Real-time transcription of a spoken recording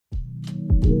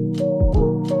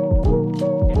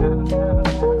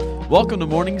Welcome to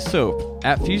Morning Soap.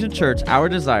 At Fusion Church, our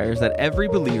desire is that every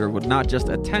believer would not just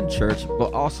attend church,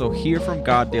 but also hear from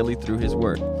God daily through His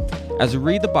Word. As we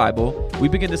read the Bible, we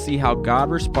begin to see how God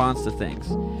responds to things.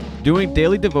 Doing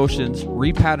daily devotions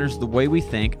repatterns the way we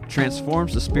think,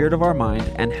 transforms the spirit of our mind,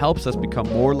 and helps us become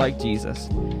more like Jesus.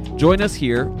 Join us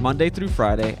here, Monday through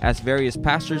Friday, as various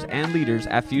pastors and leaders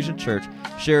at Fusion Church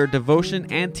share devotion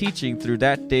and teaching through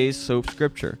that day's soap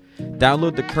scripture.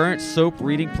 Download the current soap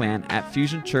reading plan at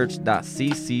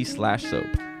fusionchurch.cc/soap.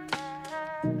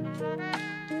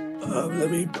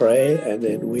 Let me pray and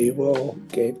then we will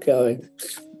get going.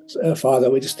 So,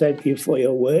 Father, we just thank you for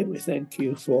your word. We thank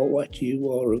you for what you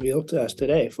will reveal to us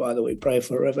today. Father, we pray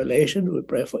for revelation. We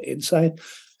pray for insight.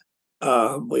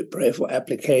 We pray for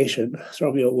application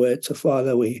from your word. So,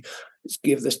 Father, we just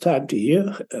give this time to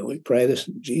you and we pray this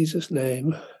in Jesus'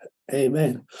 name.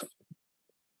 Amen.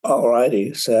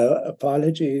 Alrighty, so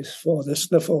apologies for the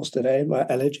sniffles today. My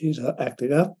allergies are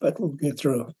acting up, but we'll get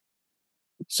through.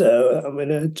 So I'm going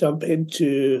to jump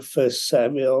into 1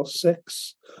 Samuel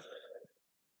 6.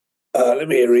 Let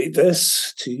me read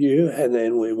this to you, and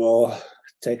then we will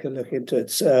take a look into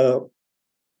it. So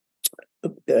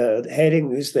the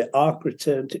heading is the Ark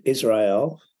returned to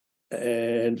Israel.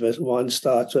 And verse 1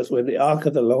 starts with, when the Ark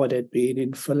of the Lord had been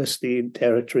in Philistine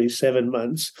territory 7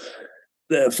 months,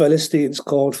 the Philistines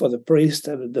called for the priests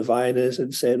and the diviners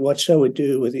and said, what shall we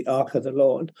do with the Ark of the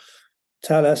Lord?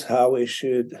 Tell us how we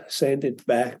should send it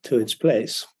back to its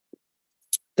place.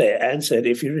 They answered,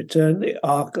 if you return the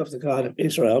Ark of the God of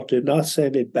Israel, do not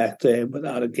send it back to him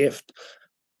without a gift.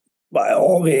 By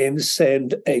all means,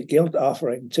 send a guilt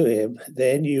offering to him.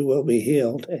 Then you will be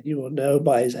healed, and you will know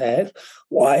by his hand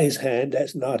why his hand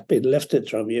has not been lifted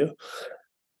from you.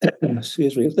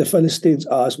 Excuse me. The Philistines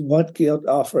asked, what guilt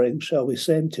offering shall we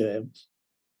send to him?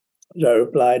 They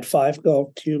replied, 5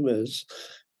 gold tumors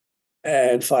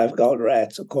and 5 gold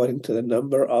rats, according to the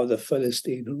number of the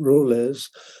Philistine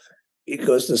rulers,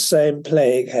 because the same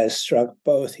plague has struck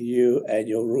both you and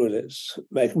your rulers.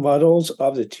 Make models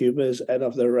of the tumors and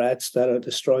of the rats that are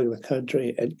destroying the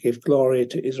country, and give glory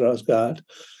to Israel's God.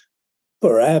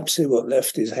 Perhaps he will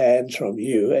lift his hand from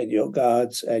you and your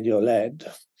gods and your land.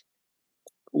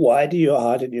 Why do you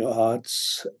harden your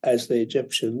hearts as the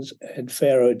Egyptians and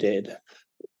Pharaoh did?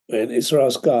 When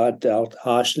Israel's God dealt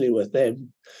harshly with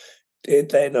them, did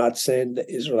they not send the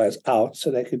Israelites out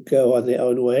so they could go on their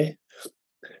own way?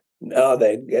 Now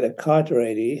then, get a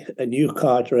new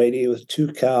cart ready with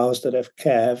 2 cows that have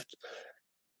calved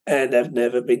and have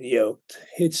never been yoked.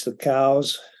 Hitch the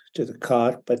cows to the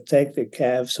cart, but take the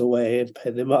calves away and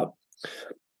pen them up.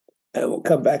 And we'll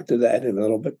come back to that in a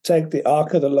little bit. Take the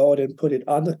Ark of the Lord and put it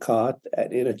on the cart,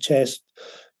 and in a chest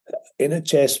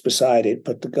beside it,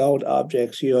 put the gold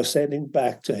objects you are sending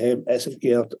back to him as a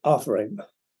guilt offering.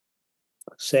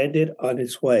 Send it on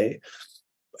its way,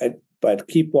 but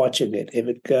keep watching it. If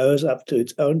it goes up to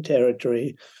its own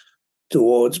territory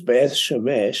towards Beth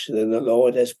Shemesh, then the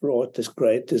Lord has brought this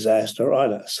great disaster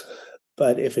on us.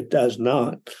 But if it does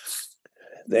not,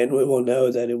 then we will know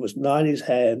that it was not his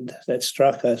hand that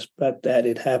struck us, but that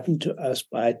it happened to us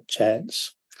by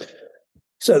chance.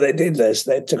 So they did this.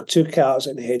 They took 2 cows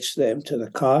and hitched them to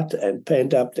the cart and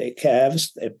penned up their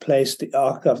calves. They placed the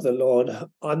Ark of the Lord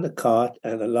on the cart,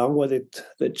 and along with it,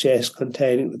 the chest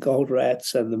containing the gold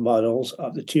rats and the models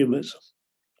of the tumors.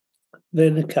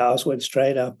 Then the cows went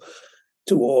straight up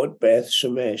toward Beth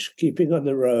Shemesh, keeping on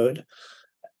the road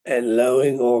and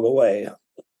lowing all the way.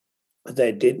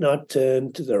 They did not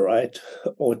turn to the right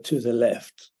or to the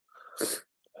left.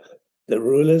 The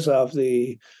rulers of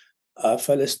the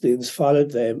Philistines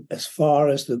followed them as far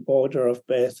as the border of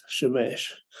Beth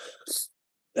Shemesh.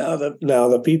 Now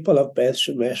the people of Beth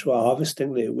Shemesh were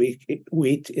harvesting their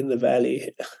wheat in the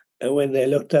valley, and when they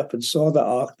looked up and saw the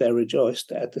ark, they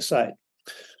rejoiced at the sight.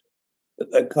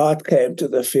 The cart came to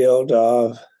the field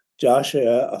of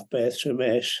Joshua of Beth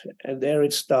Shemesh, and there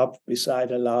it stopped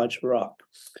beside a large rock.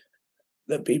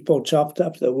 The people chopped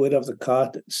up the wood of the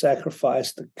cart and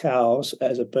sacrificed the cows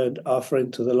as a burnt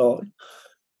offering to the Lord.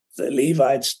 The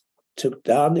Levites took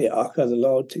down the Ark of the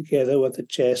Lord together with the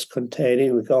chest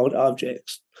containing the gold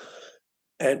objects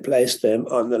and placed them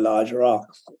on the large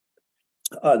rock.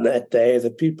 On that day, the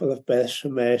people of Beth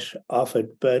Shemesh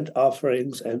offered burnt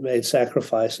offerings and made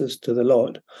sacrifices to the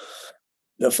Lord.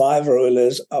 The 5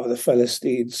 rulers of the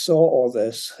Philistines saw all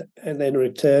this and then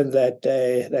returned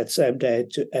that same day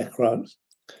to Ekron.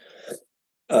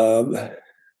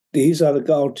 These are the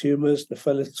gold tumors the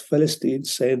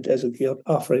Philistines sent as a guilt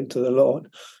offering to the Lord,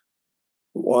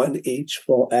 1 each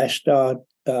for Ashdod,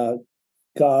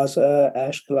 Gaza,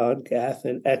 Ashkelon, Gath,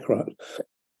 and Ekron.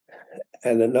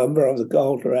 And the number of the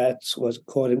gold rats was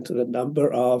according to the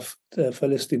number of the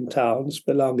Philistine towns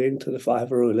belonging to the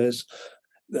 5 rulers,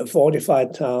 the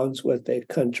fortified towns with their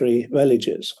country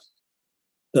villages.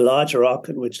 The large rock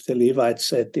in which the Levites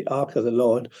set the ark of the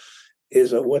Lord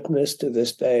is a witness to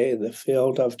this day in the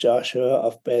field of Joshua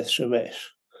of Beth Shemesh.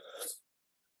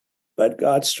 But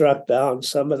God struck down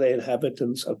some of the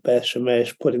inhabitants of Beth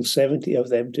Shemesh, putting 70 of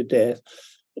them to death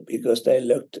because they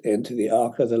looked into the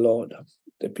ark of the Lord.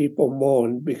 The people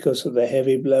mourned because of the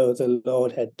heavy blow the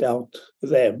Lord had dealt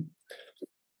them.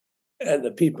 And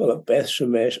the people of Beth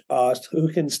Shemesh asked, who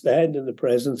can stand in the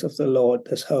presence of the Lord,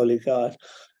 this holy God?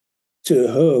 To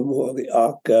whom will the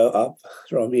ark go up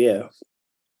from here?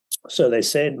 So they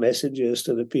sent messengers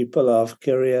to the people of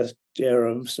Kiriath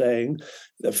Jearim, saying,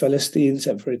 the Philistines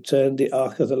have returned the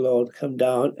ark of the Lord. Come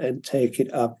down and take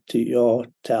it up to your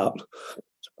town.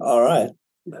 All right.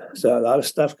 So a lot of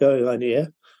stuff going on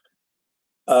here.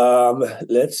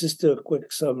 Let's just do a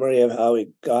quick summary of how we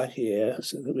got here.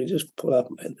 So let me just pull up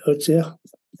my notes here.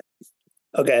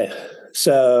 Okay,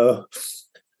 so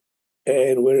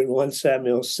and we're in 1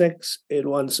 Samuel 6. In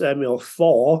 1 Samuel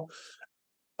 4,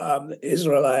 the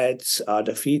Israelites are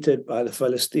defeated by the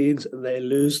Philistines and they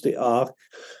lose the Ark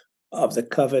of the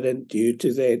Covenant due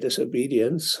to their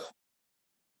disobedience.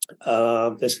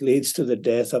 This leads to the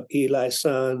death of Eli's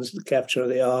sons, the capture of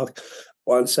the Ark.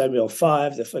 1 Samuel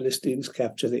 5, the Philistines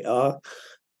capture the Ark.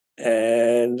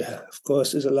 And, of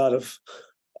course, there's a lot of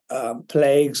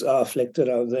plagues are afflicted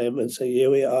on them. And so here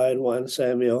we are in 1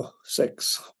 Samuel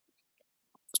 6.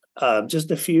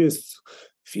 Just a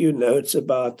few notes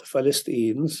about the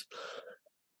Philistines.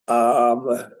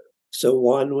 So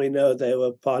one, we know they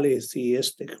were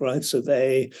polytheistic, right? So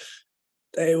they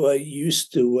were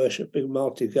used to worshiping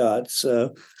multi-gods.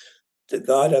 So the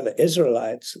God of the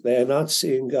Israelites, they're not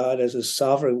seeing God as a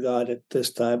sovereign God at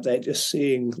this time. They're just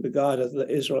seeing the God of the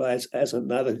Israelites as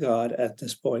another God at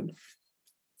this point.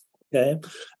 Okay?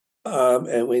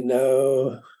 And we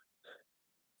know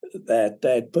that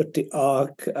they'd put the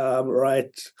ark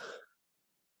right.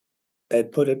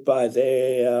 They'd put it by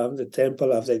the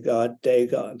temple of their god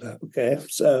Dagon. Okay,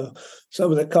 so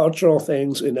some of the cultural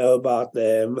things we know about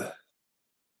them.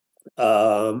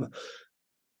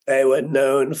 They were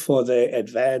known for their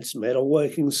advanced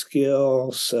metalworking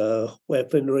skills,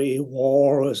 weaponry,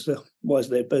 war was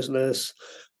their business.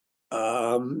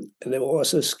 And they were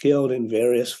also skilled in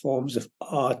various forms of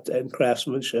art and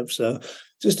craftsmanship. So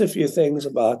just a few things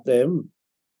about them.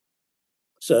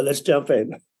 So let's jump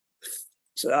in.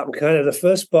 So I'm kind of the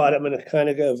first part, I'm going to kind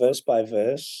of go verse by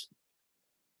verse,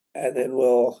 and then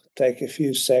we'll take a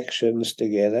few sections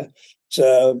together.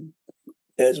 So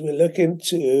as we look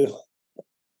into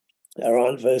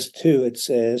around verse 2, it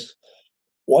says,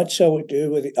 what shall we do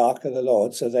with the ark of the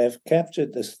Lord? So they've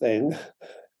captured this thing,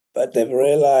 but they've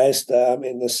realized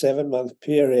in the 7-month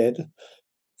period,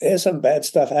 there's some bad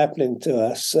stuff happening to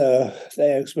us. So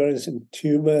they're experiencing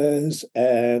tumors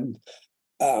and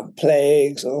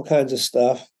plagues, all kinds of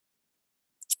stuff.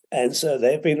 And so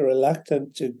they've been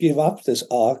reluctant to give up this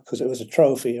ark because it was a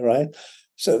trophy, right?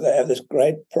 So they have this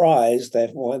great prize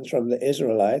they've won from the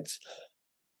Israelites.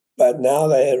 But now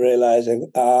they're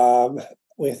realizing,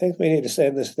 we think we need to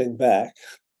send this thing back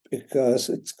because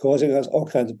it's causing us all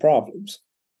kinds of problems.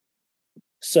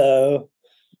 So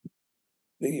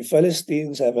the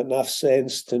Philistines have enough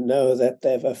sense to know that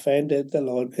they've offended the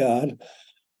Lord God,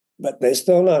 but they're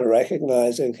still not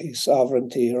recognizing his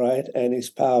sovereignty, right, and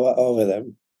his power over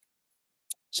them.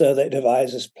 So they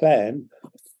devise this plan,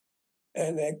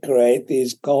 and they create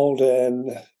these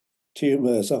golden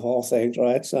tumors of all things,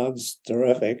 right? Sounds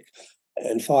terrific.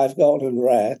 And 5 golden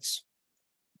rats.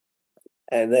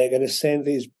 And they're going to send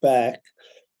these back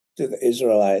to the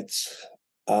Israelites.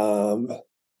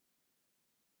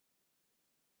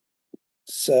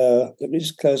 So let me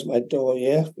just close my door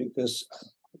here because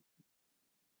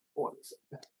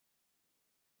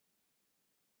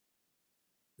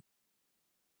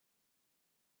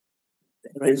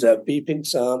there is a beeping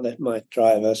sound that might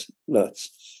drive us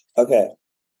nuts. Okay.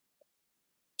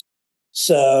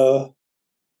 So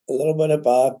a little bit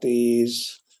about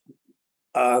these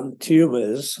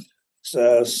tumors.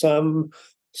 So some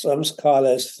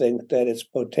scholars think that it's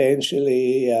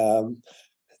potentially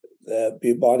the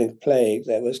bubonic plague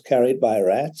that was carried by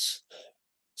rats.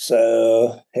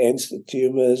 So hence the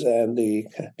tumors and the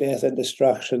death and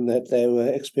destruction that they were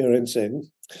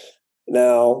experiencing.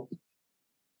 Now,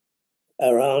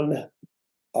 hold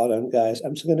on, guys.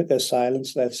 I'm just going to go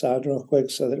silence that sound real quick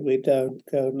so that we don't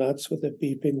go nuts with the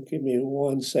beeping. Give me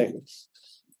 1 second.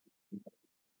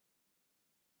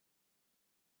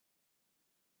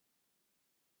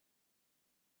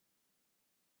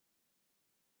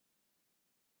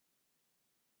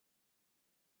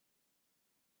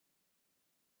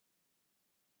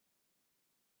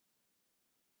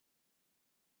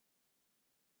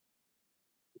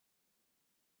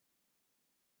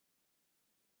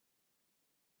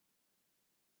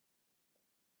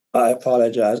 I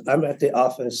apologize. I'm at the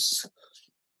office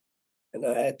and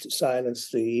I had to silence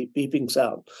the beeping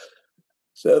sound.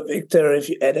 So, Victor, if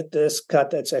you edit this,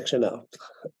 cut that section out.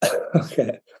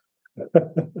 Okay.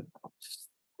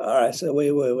 All right. So,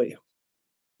 where were we?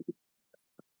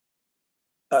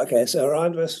 Okay. So,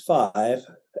 around verse 5,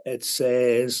 it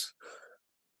says,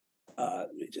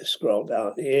 let me just scroll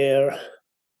down here.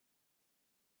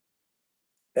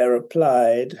 They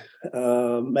replied,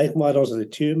 make models of the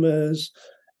tumors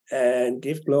and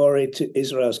give glory to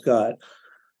Israel's God.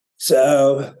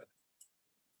 So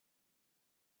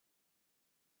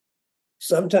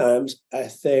sometimes I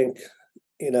think,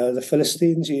 the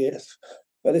Philistines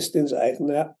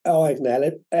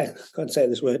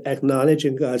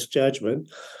acknowledging God's judgment,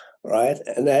 right?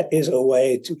 And that is a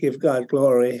way to give God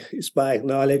glory, is by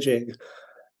acknowledging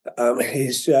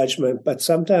his judgment. But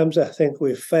sometimes I think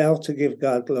we fail to give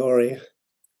God glory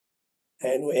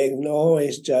and we ignore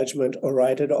his judgment or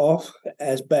write it off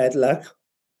as bad luck.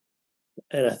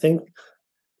 And I think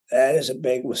that is a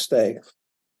big mistake,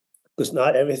 because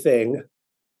not everything,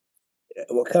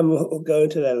 we'll go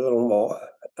into that a little more.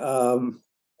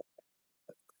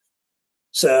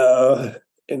 So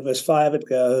in verse 5 it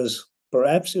goes,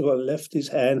 perhaps he will lift his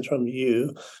hand from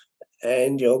you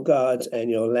and your gods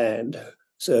and your land.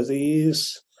 So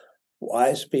these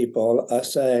wise people are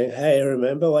saying, hey,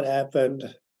 remember what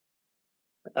happened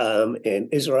in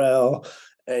Israel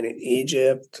and in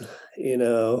Egypt?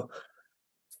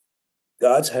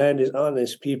 God's hand is on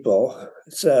his people.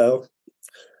 So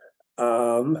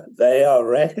they are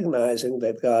recognizing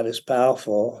that God is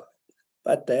powerful,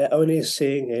 but they're only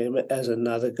seeing him as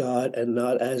another God and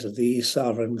not as the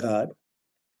sovereign God.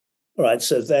 Right,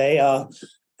 so they are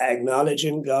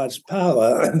acknowledging God's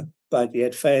power, but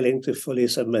yet failing to fully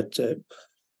submit to him.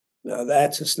 Now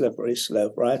that's a slippery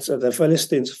slope, right? So the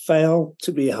Philistines fail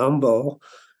to be humble,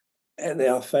 and they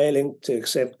are failing to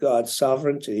accept God's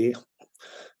sovereignty,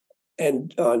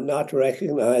 and are not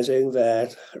recognizing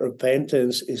that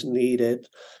repentance is needed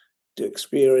to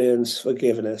experience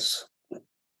forgiveness.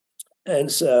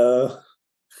 And so,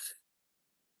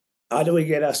 how do we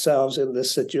get ourselves in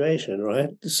this situation, right?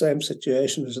 The same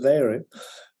situation as they're in.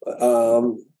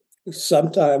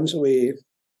 Sometimes we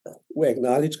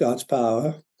acknowledge God's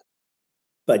power,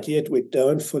 but yet we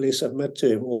don't fully submit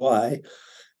to him. Why?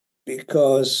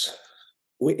 Because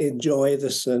we enjoy the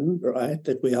sin, right,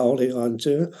 that we're holding on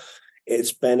to.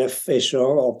 It's beneficial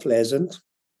or pleasant.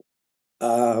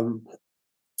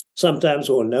 Sometimes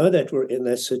we'll know that we're in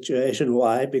that situation.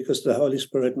 Why? Because the Holy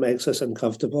Spirit makes us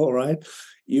uncomfortable, right?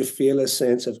 You feel a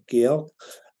sense of guilt.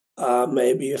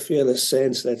 Maybe you feel a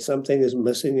sense that something is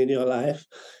missing in your life,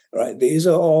 right? These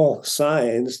are all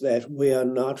signs that we are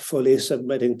not fully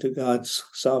submitting to God's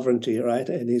sovereignty, right,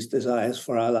 and his desires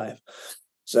for our life.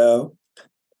 So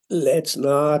let's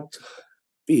not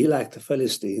be like the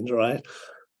Philistines, right?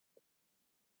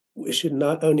 We should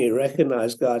not only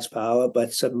recognize God's power,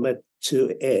 but submit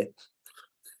to it.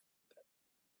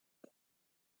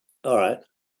 All right.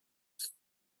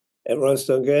 Everyone's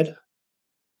doing good?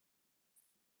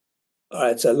 All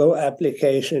right, so a little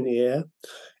application here.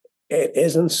 It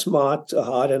isn't smart to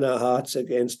harden our hearts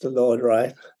against the Lord,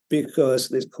 right? Because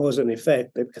there's cause and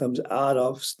effect that comes out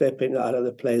of stepping out of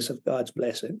the place of God's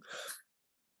blessing,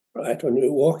 right? When we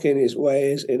walk in his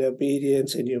ways, in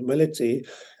obedience, in humility,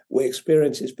 we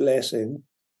experience his blessing.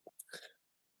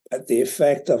 But the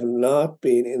effect of not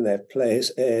being in that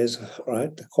place is,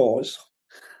 right, the cause.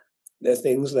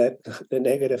 The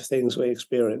negative things we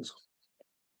experience.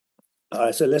 All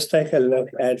right, so let's take a look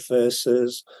at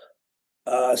verses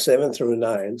 7 through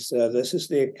 9. So this is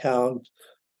the account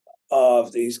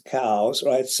of these cows,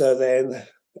 right? So then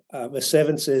verse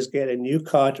 7 says, get a new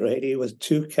cart ready with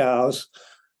 2 cows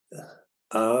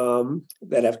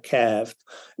that have calved.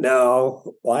 Now,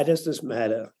 why does this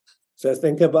matter? So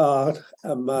think about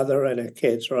a mother and her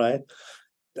kids, right?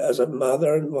 Does a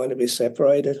mother want to be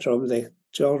separated from the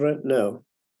children? No.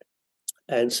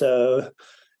 And so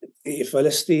the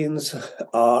Philistines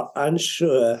are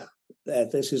unsure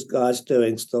that this is God's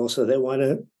doing still, so they want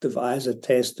to devise a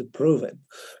test to prove it.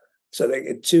 So they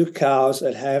get 2 cows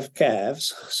that have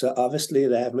calves, so obviously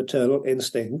they have maternal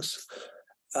instincts.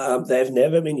 They've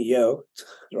never been yoked,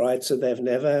 right? So they've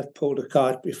never pulled a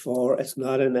cart before. It's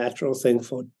not a natural thing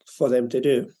for them to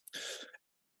do.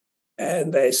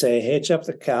 And they say, hitch up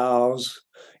the cows,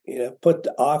 put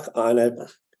the ark on it,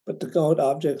 put the gold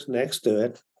objects next to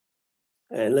it,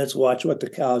 and let's watch what the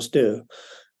cows do.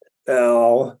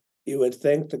 Now, you would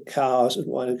think the cows would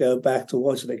want to go back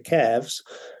towards the calves,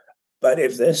 but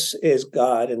if this is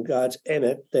God and God's in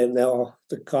it, then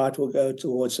the cart will go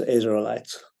towards the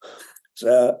Israelites.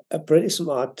 So a pretty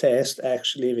smart test,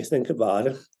 actually, if you think about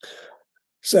it.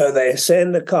 So they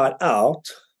send the cart out,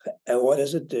 and what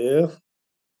does it do?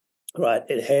 Right,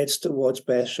 it heads towards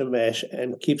Beth Shemesh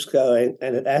and keeps going,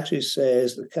 and it actually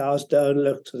says the cows don't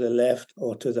look to the left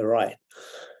or to the right.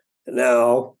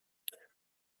 Now,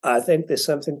 I think there's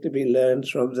something to be learned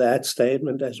from that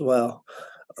statement as well,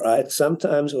 right?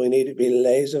 Sometimes we need to be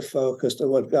laser focused on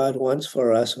what God wants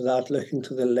for us without looking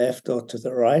to the left or to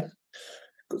the right.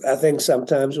 I think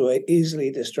sometimes we're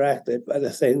easily distracted by the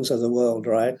things of the world,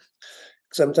 right?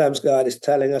 Sometimes God is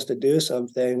telling us to do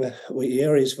something. We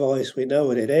hear his voice. We know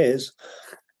what it is.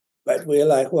 But we're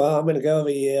like, well, I'm going to go over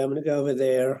here. I'm going to go over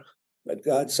there. But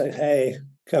God's saying, hey,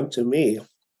 come to me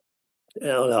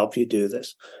and I'll help you do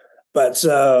this. But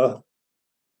so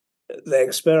the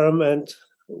experiment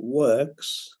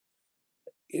works.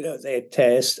 They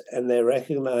test and they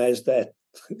recognize that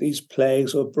these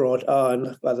plagues were brought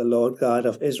on by the Lord God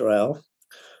of Israel.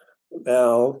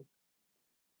 Now,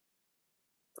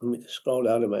 let me scroll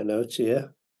down to my notes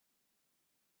here.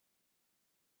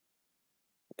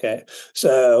 Okay,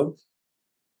 so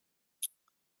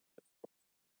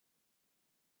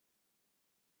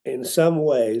in some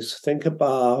ways, think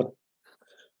about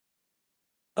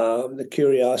the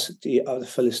curiosity of the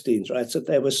Philistines, right? So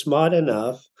they were smart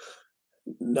enough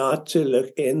not to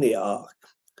look in the ark.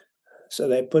 So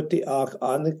they put the ark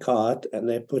on the cart and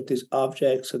they put these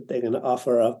objects that they're going to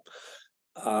offer up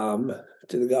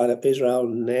to the God of Israel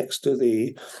next to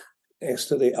the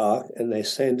ark, and they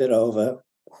send it over.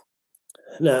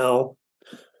 Now,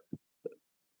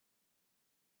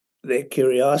 their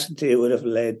curiosity would have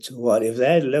led to what? If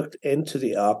they had looked into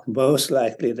the ark, most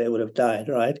likely they would have died,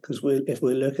 right? Because if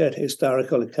we look at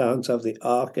historical accounts of the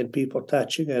ark and people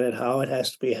touching it and how it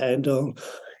has to be handled,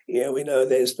 we know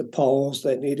there's the poles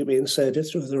that need to be inserted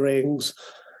through the rings.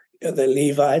 The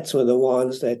Levites were the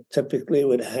ones that typically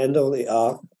would handle the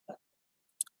ark.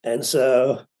 And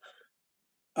so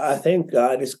I think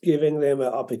God is giving them an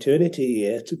opportunity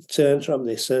here to turn from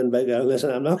their sin by going,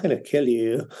 listen, I'm not going to kill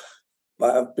you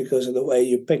because of the way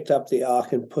you picked up the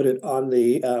ark and put it on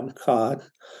the cart.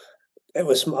 They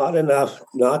were smart enough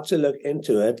not to look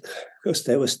into it because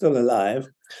they were still alive.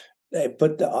 They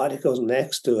put the articles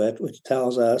next to it, which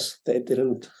tells us they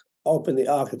didn't open the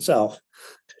ark itself.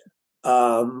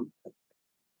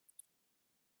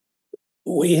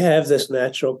 We have this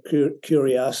natural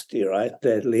curiosity, right,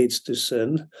 that leads to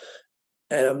sin.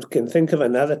 And I can think of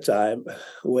another time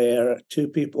where two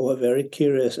people were very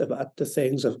curious about the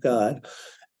things of God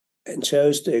and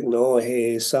chose to ignore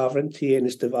his sovereignty and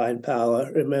his divine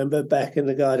power. Remember back in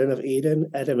the Garden of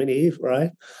Eden, Adam and Eve,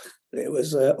 right? There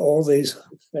was all these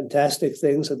fantastic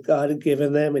things that God had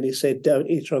given them, and he said, don't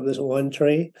eat from this one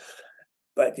tree.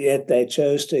 But yet they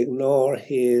chose to ignore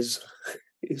his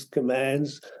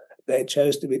commands. They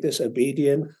chose to be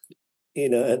disobedient,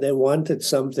 and they wanted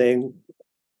something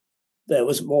that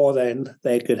was more than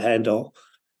they could handle.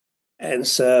 And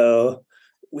so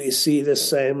we see the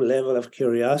same level of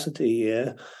curiosity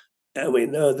here. And we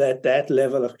know that that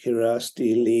level of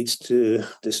curiosity leads to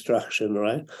destruction,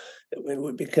 right? When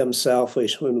we become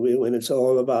selfish, when it's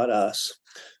all about us.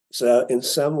 So in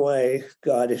some way,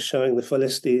 God is showing the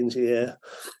Philistines here.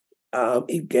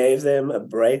 He gave them a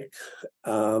break.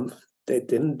 They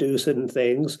didn't do certain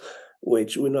things,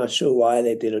 which we're not sure why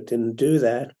they did or didn't do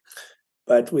that.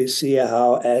 But we see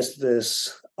how, as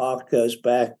this ark goes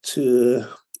back to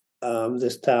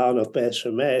this town of Beth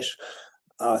Shemesh,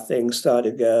 things start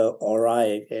to go awry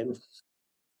again.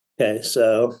 Okay,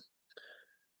 so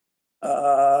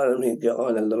let me go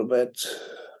on a little bit.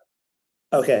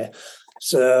 Okay,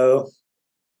 so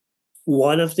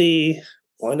one of the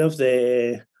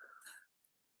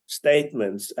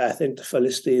statements I think the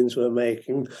Philistines were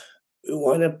making, we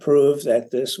want to prove that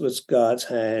this was God's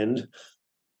hand,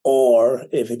 or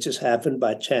if it just happened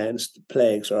by chance, the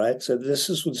plagues, right? So this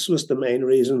was the main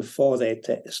reason for their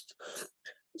test.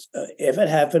 So if it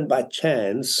happened by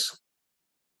chance,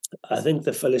 I think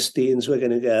the Philistines were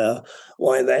going to go,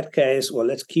 well, in that case, well,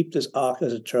 let's keep this ark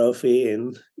as a trophy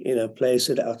and, place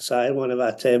it outside one of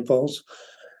our temples.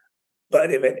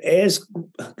 But if it is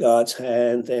God's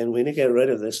hand, then we need to get rid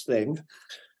of this thing.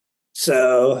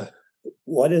 So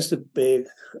what is the big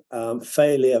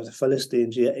failure of the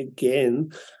Philistines here?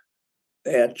 Again,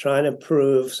 they're trying to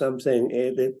prove something,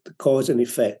 the cause and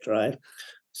effect, right?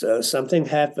 So something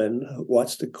happened,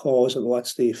 what's the cause and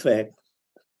what's the effect?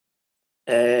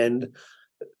 And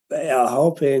they are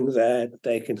hoping that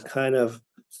they can kind of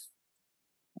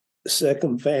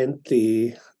circumvent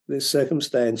the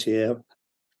circumstance here,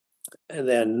 and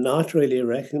they're not really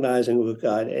recognizing who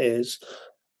God is.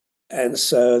 And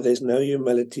so there's no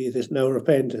humility, there's no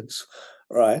repentance,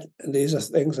 right? And these are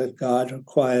things that God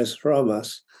requires from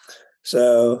us.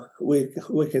 So we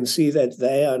can see that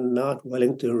they are not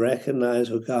willing to recognize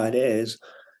who God is,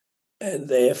 and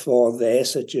therefore their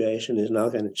situation is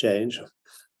not going to change.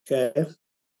 Okay.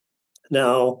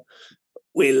 Now,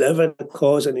 we live in a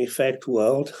cause and effect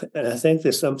world, and I think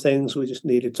there's some things we just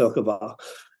need to talk about.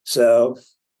 So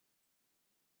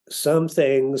some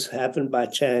things happen by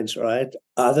chance, right?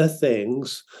 Other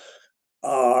things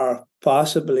are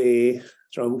possibly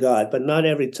from God, but not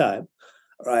every time,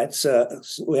 right? So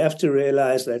we have to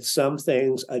realize that some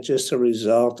things are just a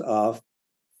result of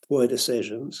poor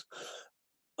decisions.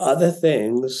 Other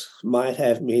things might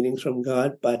have meanings from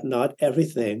God, but not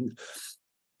everything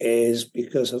is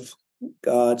because of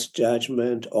God's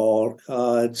judgment or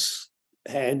God's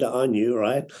hand on you,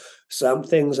 right? Some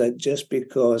things are just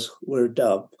because we're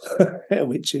dumb and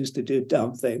we choose to do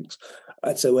dumb things.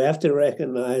 Right? So we have to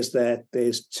recognize that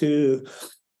there's two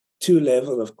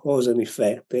levels of cause and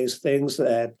effect. There's things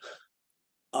that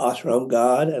are from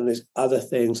God, and there's other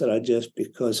things that are just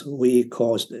because we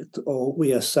caused it, or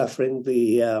we are suffering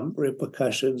the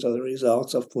repercussions or the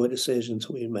results of poor decisions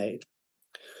we made.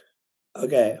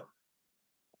 Okay.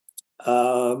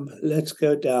 Let's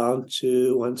go down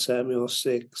to 1 Samuel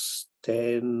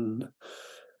 6:10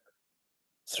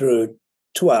 through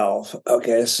 12.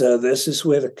 Okay, so this is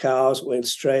where the cows went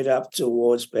straight up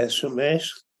towards Beth-Shemesh.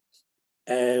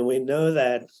 And we know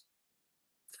that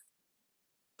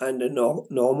under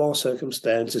normal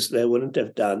circumstances, they wouldn't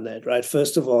have done that, right?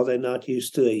 First of all, they're not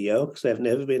used to a yoke. They've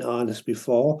never been harnessed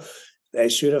before. They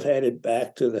should have headed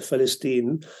back to the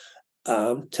Philistine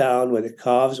town where the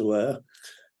calves were.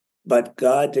 But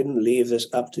God didn't leave this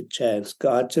up to chance.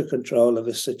 God took control of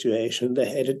the situation. They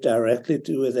headed directly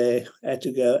to where they had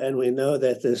to go. And we know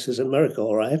that this is a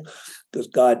miracle, right? Because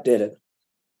God did it.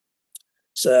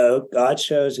 So God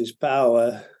shows his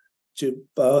power to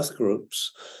both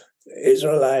groups. The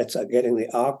Israelites are getting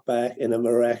the ark back in a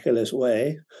miraculous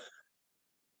way,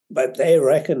 but they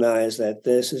recognize that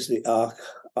this is the ark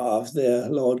of the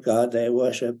Lord God they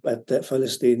worship, but the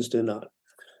Philistines do not.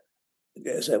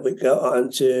 Okay, so we go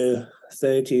on to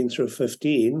 13 through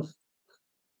 15.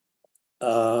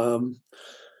 Around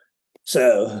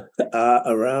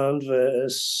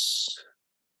verse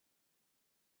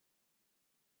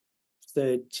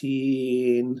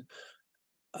 13,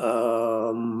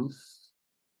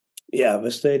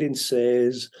 verse 13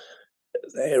 says,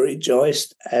 they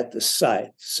rejoiced at the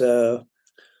sight. So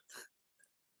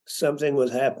something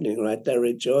was happening, right? They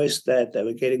rejoiced that they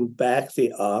were getting back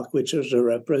the ark, which was a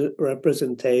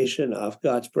representation of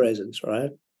God's presence,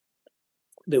 right?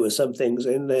 There were some things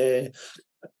in there,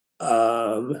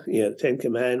 10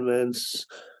 Commandments,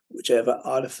 whichever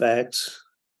artifacts,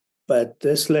 but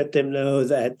this let them know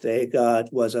that their God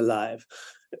was alive.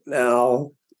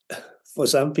 Now, for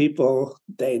some people,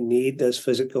 they need those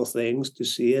physical things to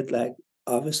see it, like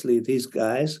obviously these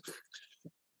guys.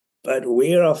 But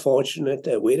we are fortunate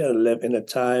that we don't live in a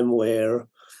time where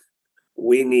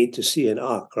we need to see an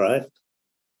ark, right?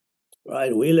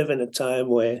 Right? We live in a time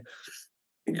where,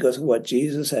 because of what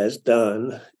Jesus has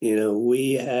done,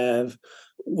 we are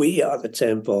the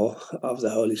temple of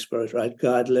the Holy Spirit, right?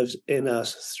 God lives in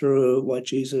us through what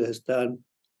Jesus has done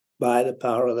by the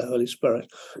power of the Holy Spirit.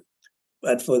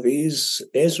 But for these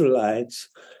Israelites,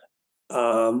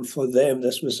 for them,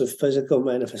 this was a physical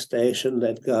manifestation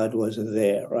that God was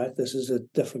there, right? This is a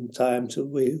different time to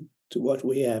what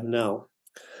we have now.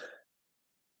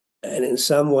 And in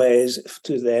some ways,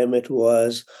 to them, it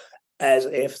was as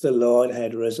if the Lord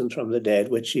had risen from the dead,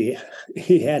 which he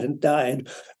hadn't died,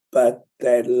 but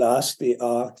they had lost the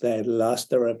ark, they had lost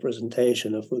the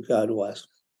representation of who God was.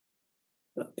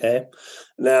 Okay?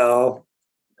 Now,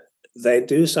 they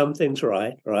do some things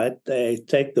right? They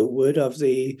take the wood of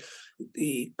the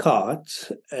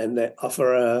cart and they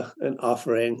offer an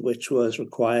offering, which was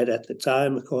required at the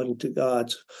time according to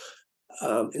God's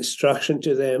instruction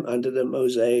to them under the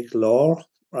Mosaic law,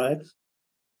 right?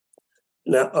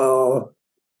 Now,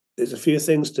 there's a few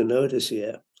things to notice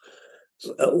here.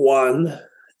 One,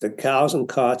 the cows and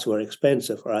carts were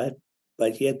expensive, right?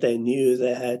 But yet they knew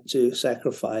they had to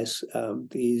sacrifice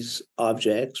these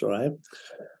objects, right?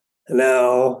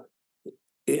 Now,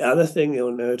 the other thing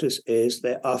you'll notice is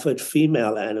they offered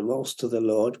female animals to the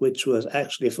Lord, which was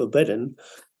actually forbidden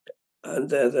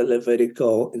under the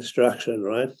Levitical instruction,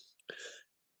 right?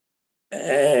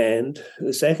 And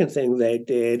the second thing they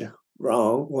did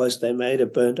wrong was they made a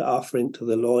burnt offering to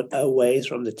the Lord away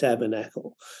from the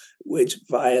tabernacle, which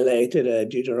violated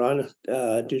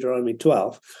Deuteronomy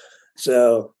 12.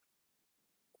 So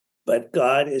But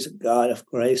God is a God of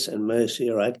grace and mercy,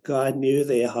 right? God knew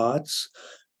their hearts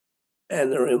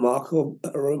and the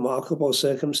remarkable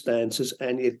circumstances,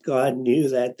 and yet God knew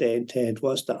that their intent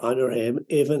was to honor him,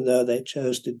 even though they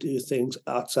chose to do things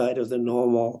outside of the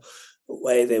normal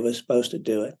way they were supposed to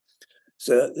do it.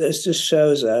 So this just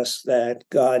shows us that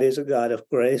God is a God of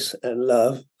grace and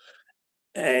love,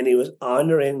 and he was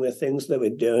honoring the things they were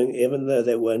doing, even though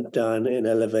they weren't done in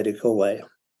a Levitical way.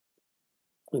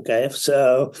 Okay,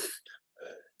 so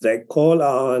they call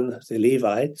on the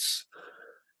Levites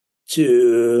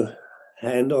to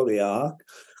handle the ark.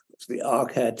 The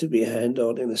ark had to be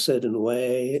handled in a certain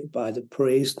way by the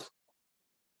priest.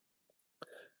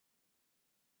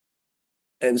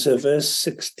 And so verse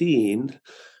 16,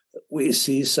 we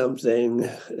see something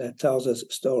that tells us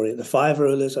a story. The 5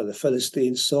 rulers of the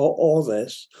Philistines saw all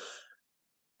this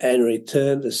and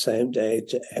returned the same day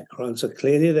to Ekron. So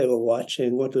clearly they were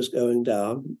watching what was going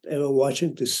down. They were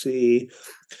watching to see,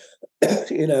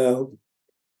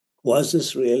 was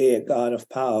this really a God of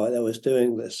power that was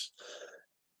doing this?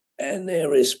 And their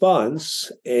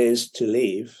response is to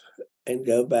leave and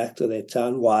go back to their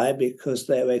town. Why? Because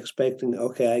they were expecting,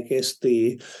 okay, I guess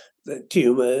the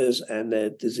tumors and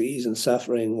the disease and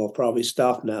suffering will probably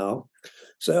stop now.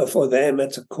 So for them,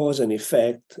 it's a cause and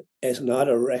effect. It's not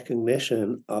a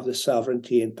recognition of the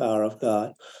sovereignty and power of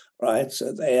God, right?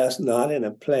 So they are not in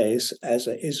a place, as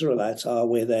the Israelites are,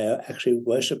 where they are actually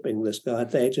worshiping this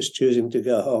God. They're just choosing to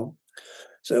go home.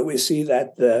 So we see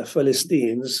that the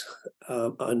Philistines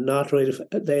are not really,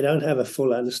 they don't have a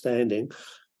full understanding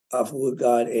of who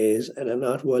God is and are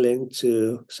not willing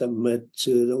to submit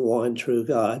to the one true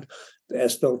God. They're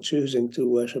still choosing to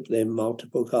worship their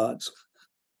multiple gods.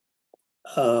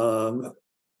 And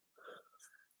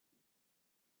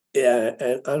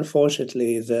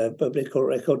unfortunately, the biblical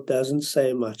record doesn't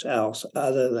say much else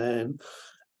other than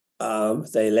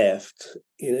they left,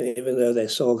 even though they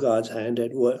saw God's hand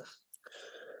at work.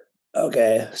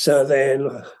 Okay, so then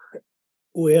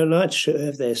we are not sure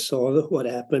if they saw what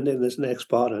happened in this next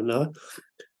part or not,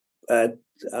 but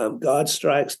God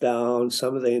strikes down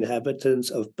some of the inhabitants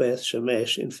of Beth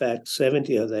Shemesh, in fact,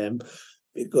 70 of them,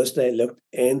 because they looked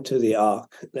into the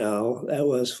ark. Now, that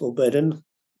was forbidden,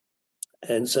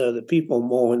 and so the people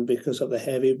mourn because of the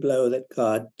heavy blow that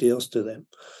God deals to them.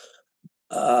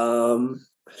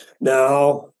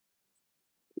 Now,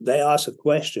 they ask a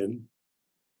question,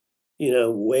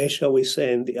 where shall we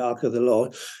send the ark of the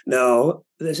Lord? Now,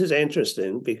 this is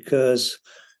interesting because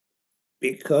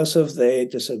of their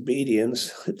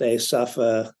disobedience, they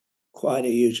suffer quite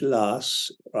a huge loss,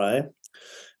 right?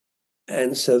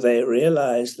 And so they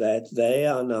realize that they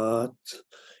are not,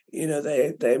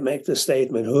 they make the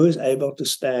statement, who is able to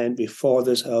stand before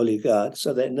this holy God?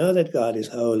 So they know that God is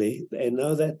holy. They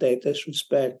know that their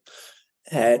disrespect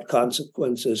had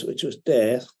consequences, which was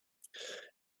death.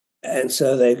 And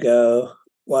so they go,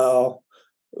 well,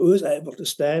 who's able to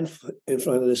stand in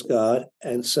front of this God?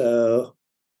 And so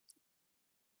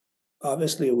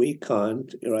obviously we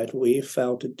can't, right? We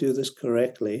failed to do this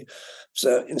correctly.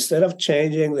 So instead of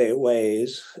changing their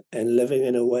ways and living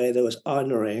in a way that was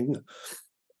honoring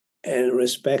and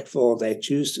respectful, they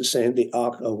choose to send the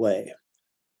ark away.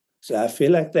 So I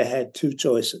feel like they had 2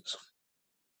 choices.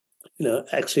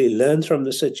 Actually learn from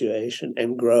the situation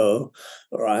and grow,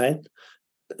 right?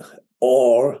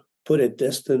 Or put a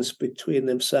distance between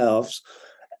themselves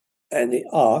and the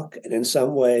ark, and in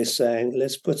some ways saying,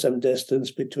 let's put some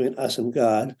distance between us and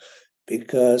God,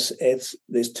 because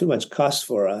there's too much cost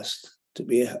for us to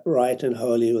be right and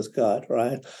holy with God,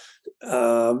 right?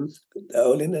 The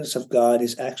holiness of God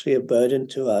is actually a burden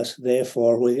to us,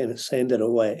 therefore we're going to send it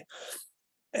away.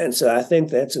 And so I think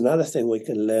that's another thing we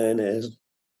can learn is,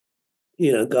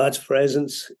 God's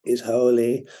presence is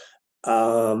holy.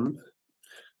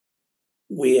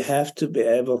 We have to be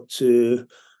able to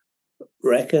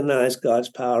recognize God's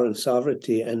power and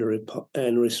sovereignty and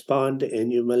respond in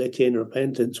humility and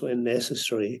repentance when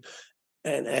necessary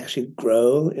and actually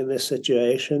grow in this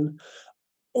situation.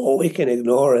 Or we can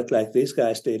ignore it like these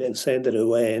guys did and send it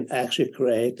away and actually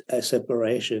create a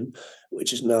separation,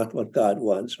 which is not what God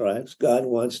wants, right? God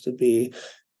wants to be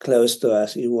close to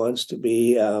us. He wants to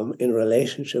be in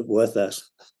relationship with us.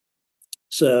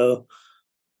 So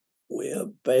we are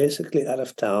basically out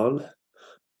of time,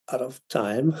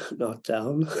 not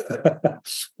town.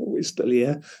 We're still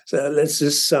here. So let's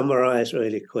just summarize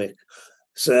really quick.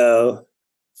 So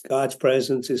God's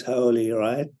presence is holy,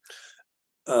 right?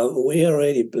 We are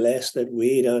already blessed that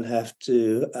we don't have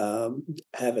to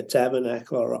have a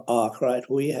tabernacle or an ark, right?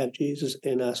 We have Jesus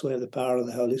in us. We have the power of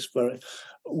the Holy Spirit.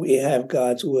 We have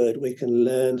God's word we can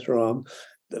learn from.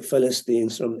 the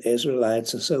Philistines from the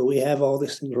Israelites. And so we have all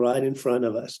these things right in front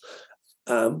of us.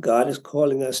 God is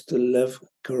calling us to live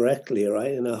correctly,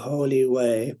 right, in a holy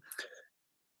way,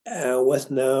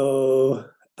 with no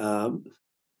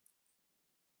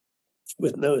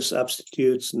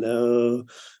substitutes, no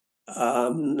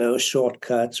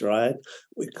shortcuts, right?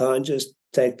 We can't just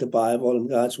take the Bible and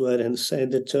God's word and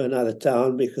send it to another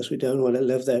town because we don't want to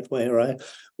live that way, right?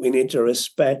 We need to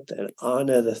respect and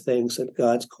honor the things that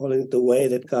God's calling, the way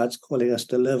that God's calling us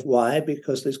to live. Why?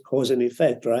 Because there's cause and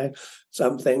effect, right?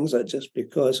 Some things are just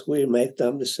because we make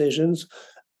dumb decisions.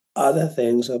 Other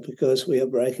things are because we are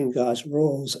breaking God's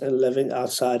rules and living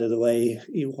outside of the way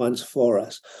He wants for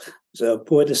us. So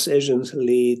poor decisions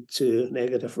lead to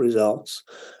negative results.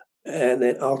 And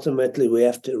then ultimately we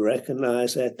have to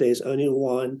recognize that there's only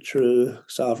one true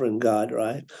sovereign God,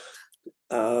 right?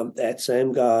 That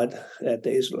same God that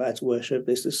the Israelites worship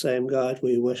is the same God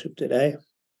we worship today.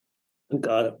 A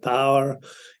God of power,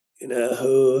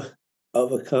 who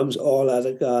overcomes all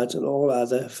other gods and all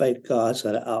other fake gods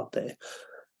that are out there.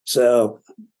 So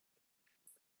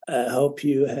I hope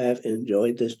you have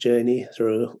enjoyed this journey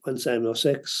through 1 Samuel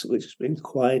 6, which has been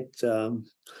quite an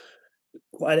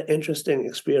interesting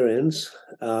experience.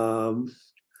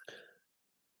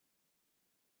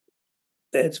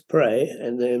 Let's pray,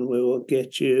 and then we will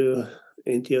get you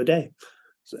into your day.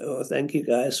 So thank you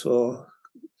guys for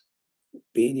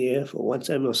being here for 1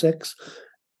 Samuel 6.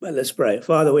 But let's pray.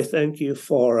 Father, we thank you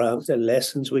for the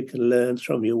lessons we can learn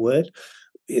from your word.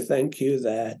 We thank you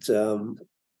that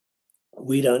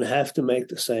we don't have to make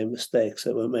the same mistakes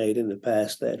that were made in the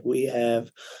past, that we have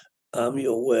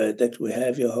your word, that we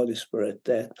have your Holy Spirit,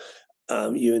 that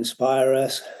you inspire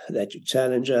us, that you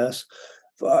challenge us.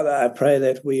 Father, I pray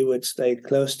that we would stay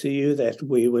close to you, that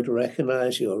we would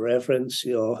recognize your reverence,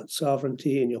 your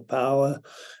sovereignty, and your power,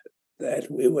 that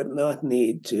we would not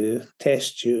need to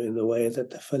test you in the way that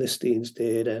the Philistines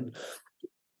did. And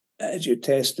as you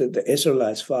tested the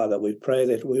Israelites, Father, we pray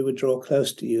that we would draw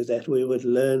close to you, that we would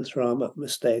learn from our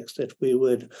mistakes, that we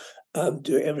would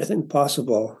do everything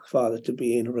possible, Father, to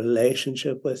be in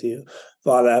relationship with you.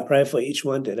 Father, I pray for each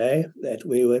one today that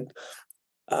we would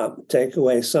take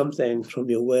away something from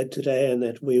your word today, and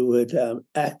that we would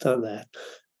act on that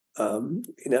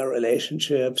in our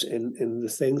relationships, in the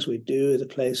things we do, the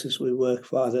places we work,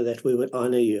 Father, that we would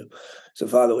honor you. So,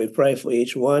 Father, we pray for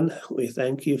each one. We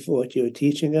thank you for what you're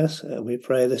teaching us, and we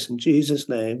pray this in Jesus'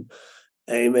 name.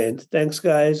 Amen. Thanks,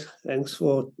 guys. Thanks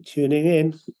for tuning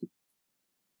in.